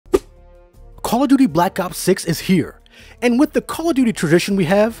Call of Duty Black Ops 6 is here, and with the Call of Duty tradition we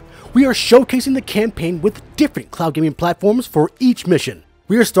have, we are showcasing the campaign with different cloud gaming platforms for each mission.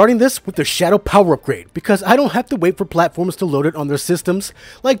 We are starting this with the Shadow power upgrade because I don't have to wait for platforms to load it on their systems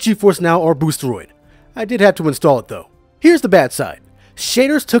like GeForce Now or Boosteroid. I did have to install it though. Here's the bad side.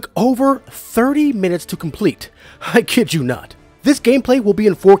 Shaders took over 30 minutes to complete. I kid you not. This gameplay will be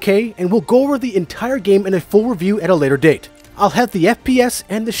in 4K and we'll go over the entire game in a full review at a later date. I'll have the FPS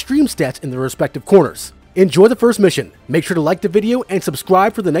and the stream stats in their respective corners. Enjoy the first mission. Make sure to like the video and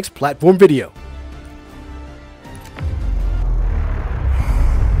subscribe for the next platform video.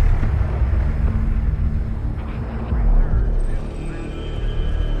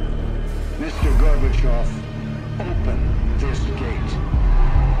 Mr. Gorbachev, open this gate.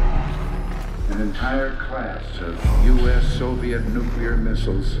 An entire class of U.S.-Soviet nuclear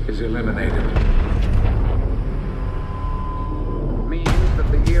missiles is eliminated. Means that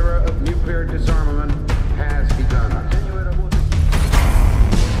the era of nuclear disarmament has begun.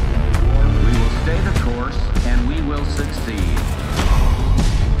 We will stay the course, and we will succeed.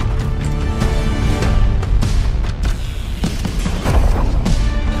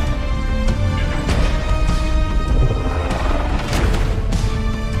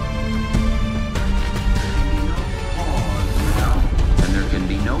 And there can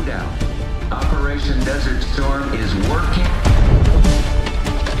be no doubt, Operation Desert Storm is working.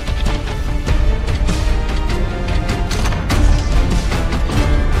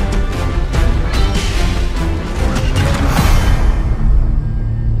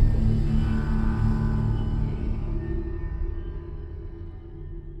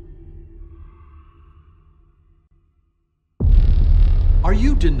 Are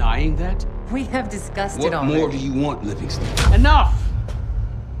you denying that? We have discussed it already. What more do you want, Livingston? Enough!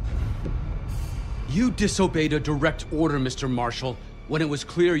 You disobeyed a direct order, Mr. Marshall, when it was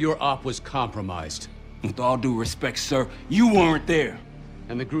clear your op was compromised. With all due respect, sir, you weren't there.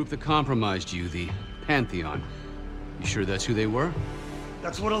 And the group that compromised you, the Pantheon, you sure that's who they were?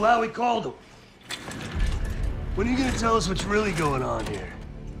 That's what Alawi called them. When are you gonna tell us what's really going on here?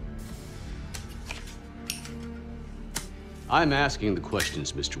 I'm asking the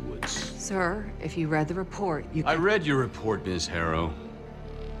questions, Mr. Woods. Sir, if you read the report, you I read your report, Ms. Harrow.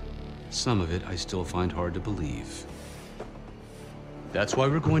 Some of it I still find hard to believe. That's why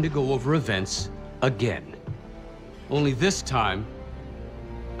we're going to go over events again. Only this time,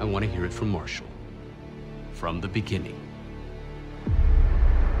 I want to hear it from Marshall. From the beginning.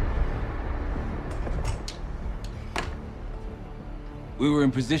 We were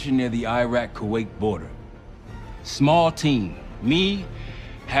in position near the Iraq-Kuwait border. Small team, me,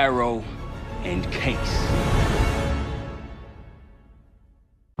 Harrow, and Case.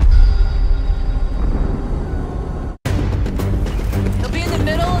 He'll be in the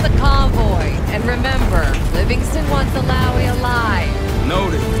middle of the convoy. And remember, Livingston wants Alawi alive.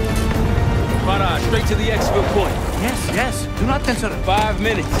 Noted. Para, straight to the exfil point. Yes. Do not censor. 5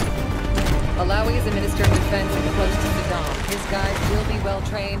 minutes. Alawi is a minister of defense and close to Saddam. His guys will be well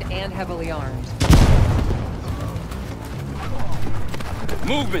trained and heavily armed.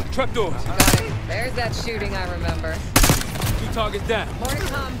 Movement, truck doors. Got it. There's that shooting I remember. 2 targets down. More to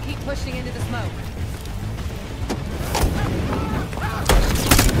come. Keep pushing into the smoke.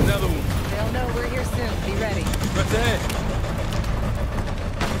 Another one. They'll know we're here soon. Be ready. Press ahead.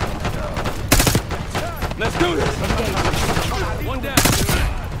 Let's do this. Engage. One down.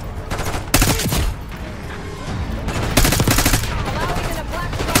 Alawi's in a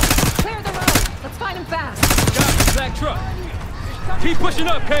black truck. Clear the road. Let's find him fast. Got the black truck. Keep pushing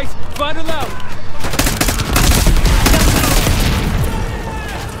up, Case. Find it loud.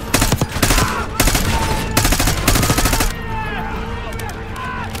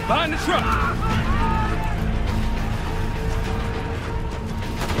 Behind the truck.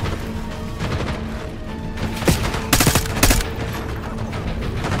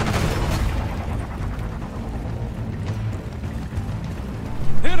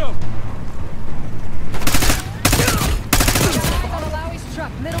 Hit him. Alawi's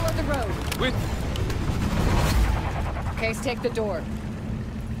truck, middle of the road. With Case, take the door.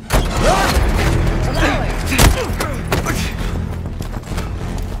 Alawi!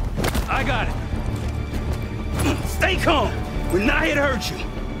 I got it. Stay calm. We're not here to hurt you.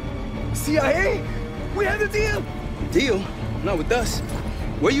 CIA? We have the deal. Deal? Not with us.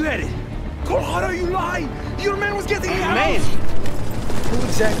 Where you headed? Colorado, you lied. Your man was getting me out. Man. Who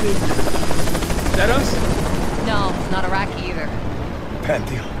exactly? Is that us? No, not Iraqi either.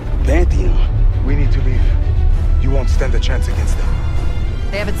 Pantheon. We need to leave. You won't stand a chance against them.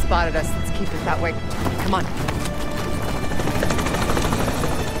 They haven't spotted us. Let's keep it that way. Come on.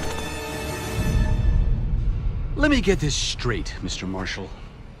 Let me get this straight, Mr. Marshall.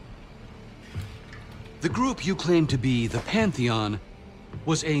 The group you claim to be the Pantheon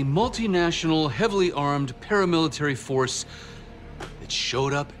was a multinational, heavily armed paramilitary force that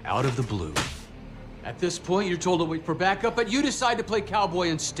showed up out of the blue. At this point, you're told to wait for backup, but you decide to play cowboy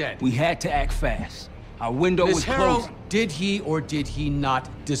instead. We had to act fast. Our window was Miss Harrow, closing. did he or did he not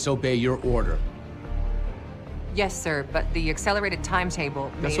disobey your order? Yes, sir, but the accelerated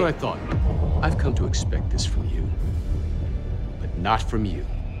timetable That's made what I thought. I've come to expect this from you, but not from you.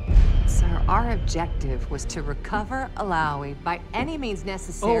 Sir, our objective was to recover Alawi by any means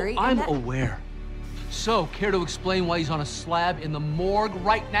necessary. Oh, and I'm aware. So, care to explain why he's on a slab in the morgue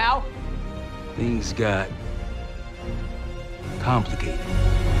right now? Things got complicated.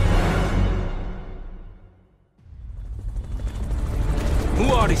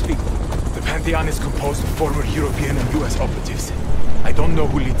 Who are these people? The Pantheon is composed of former European and US operatives. I don't know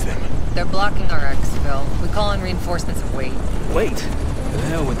who leads them. They're blocking our exfil. We call in reinforcements and wait. Wait. The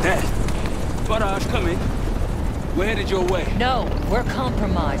hell with that. Faraj, come in. We're headed your way. No, we're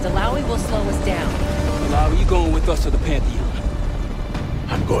compromised. Alawi will slow us down. Alawi, you going with us to the Pantheon?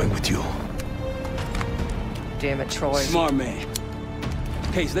 I'm going with you. Damn it, Troy. Smart man.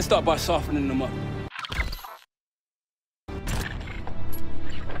 Case, let's start by softening them up.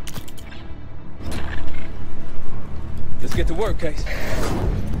 Let's get to work, Case.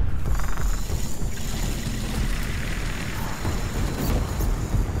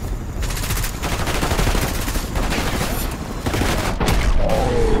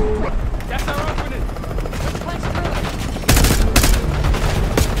 That's our opening. Let's punch through it.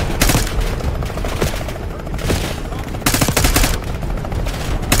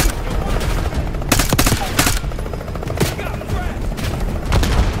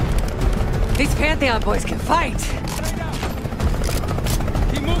 These Pantheon boys can fight.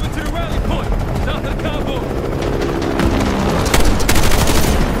 Keep moving to the rally point, south of the convoy.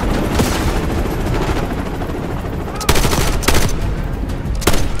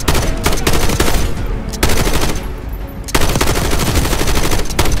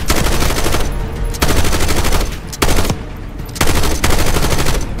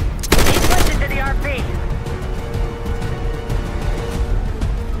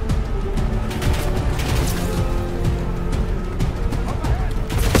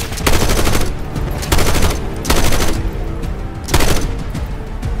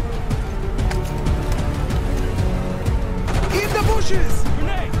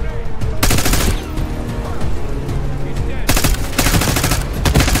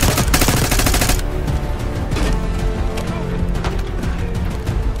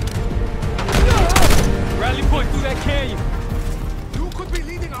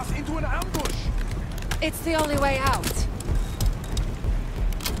 It's the only way out.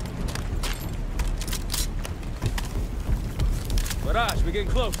 Faraj, we're getting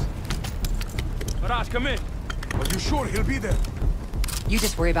close. Faraj, come in. Are you sure he'll be there? You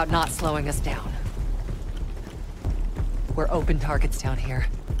just worry about not slowing us down. We're open targets down here.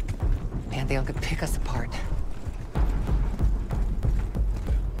 Pantheon could pick us apart.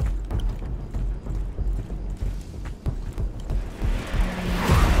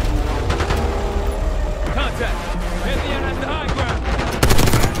 Contact. Pantheon has the high ground.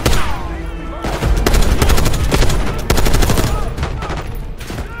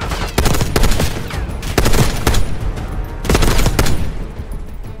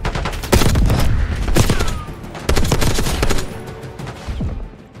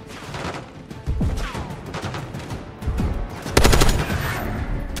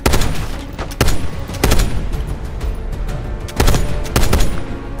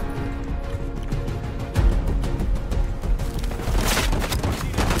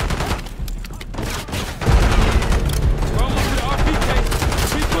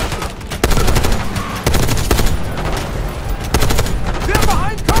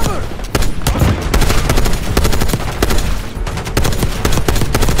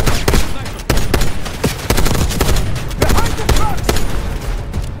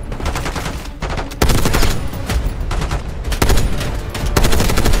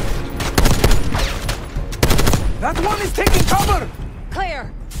 That one is taking cover!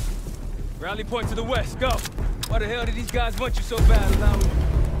 Clear! Rally point to the west, go. Why the hell did these guys want you so bad,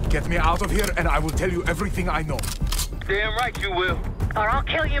 Alawi? Get me out of here and I will tell you everything I know. Damn right you will. Or I'll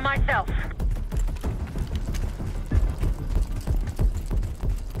kill you myself.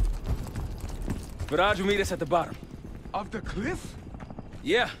 Faraj will meet us at the bottom. Of the cliff?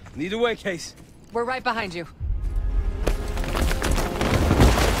 Yeah, neither way, Case. We're right behind you.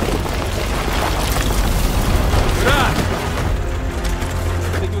 Faraj!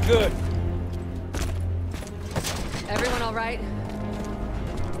 I think we're good. all right?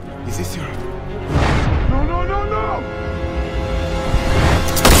 Is this your... No, no, no, no!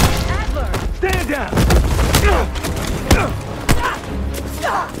 Adler! Stand down!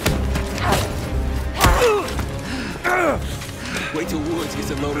 Wait till Woods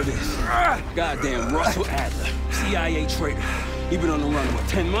gets a load of this. Goddamn Russell Adler, CIA traitor. He been on the run, what,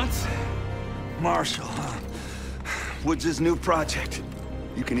 10 months? Marshall, Woods' new project.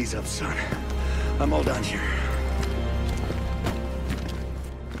 You can ease up, son. I'm all done here.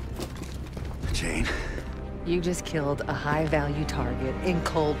 Jane. You just killed a high-value target in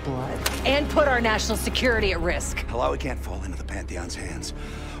cold blood and put our national security at risk. Alawi can't fall into the Pantheon's hands.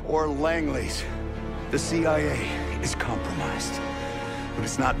 Or Langley's. The CIA is compromised. But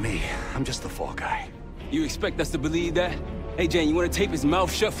it's not me. I'm just the fall guy. You expect us to believe that? Hey, Jane, you want to tape his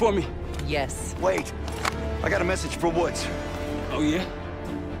mouth shut for me? Yes. Wait. I got a message for Woods. Oh, yeah?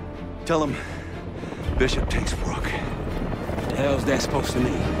 Tell him Bishop takes Rook. What the hell's that supposed to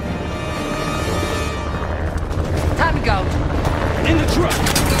mean? Time to go. In the truck!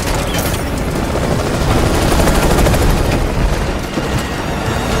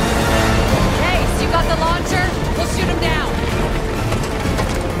 Case, you got the launcher? We'll shoot him down.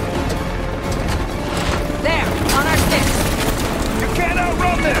 There, on our sticks. You can't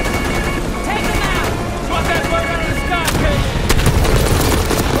outrun this! Take him out! Swat that bird out of the sky, Case!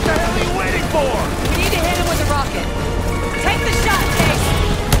 What the hell are you waiting for? We need to hit him with a rocket. Take the shot, Case!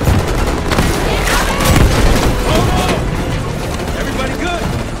 Everybody good?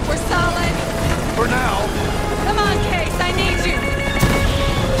 We're solid. For now. Come on, Case, I need you.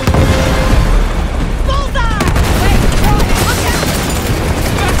 Bullseye! Wait, Troy, look out!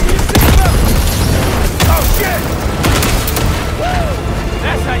 Fasten your seatbelt! Oh, shit! Woo!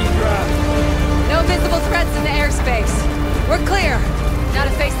 That's how you drive. No visible threats in the airspace. We're clear. Now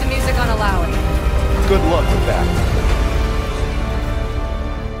to face the music on Alawi. Good luck with that.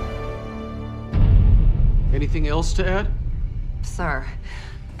 Anything else to add? Sir,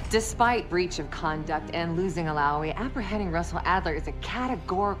 despite breach of conduct and losing Alawi, apprehending Russell Adler is a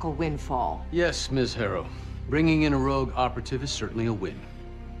categorical windfall. Yes, Ms. Harrow. Bringing in a rogue operative is certainly a win.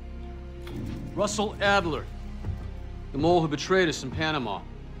 Russell Adler, the mole who betrayed us in Panama.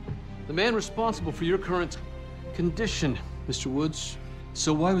 The man responsible for your current condition, Mr. Woods.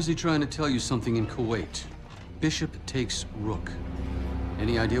 So why was he trying to tell you something in Kuwait? Bishop takes Rook.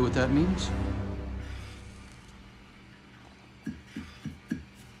 Any idea what that means?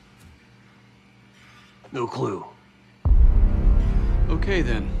 No clue. Okay,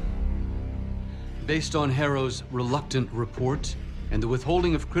 then. Based on Harrow's reluctant report and the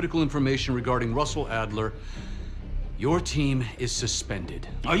withholding of critical information regarding Russell Adler, your team is suspended.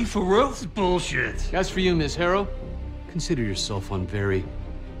 Are you for real? This is bullshit. As for you, Ms. Harrow, consider yourself on very,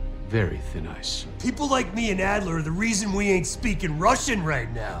 very thin ice. People like me and Adler are the reason we ain't speaking Russian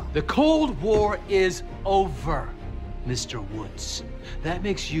right now. The Cold War is over, Mr. Woods. That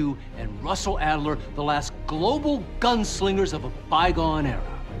makes you and Russell Adler the last global gunslingers of a bygone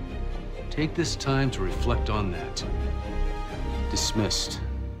era. Take this time to reflect on that. Dismissed.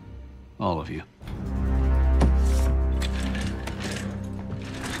 All of you.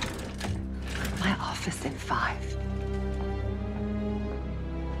 My office in 5.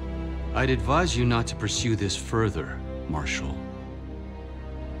 I'd advise you not to pursue this further, Marshal.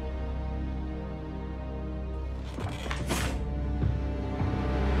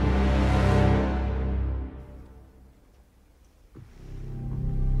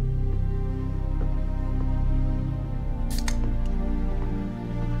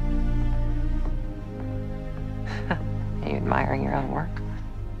 Are you admiring your own work?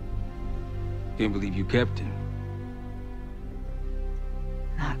 Can't believe you kept him.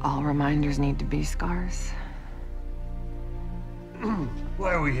 Not all reminders need to be scars.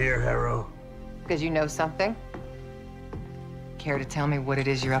 Why are we here, Harrow? Because you know something? Care to tell me what it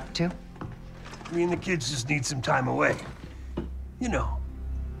is you're up to? Me and the kids just need some time away. You know,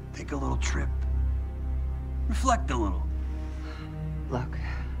 take a little trip. Reflect a little. Look,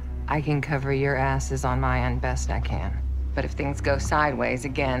 I can cover your asses on my end best I can. But if things go sideways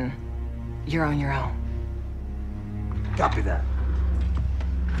again, you're on your own. Copy that.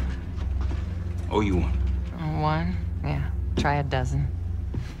 Oh, you won. One? Yeah. Try a dozen.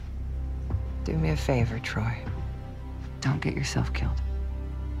 Do me a favor, Troy. Don't get yourself killed.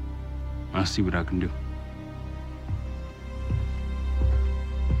 I'll see what I can do.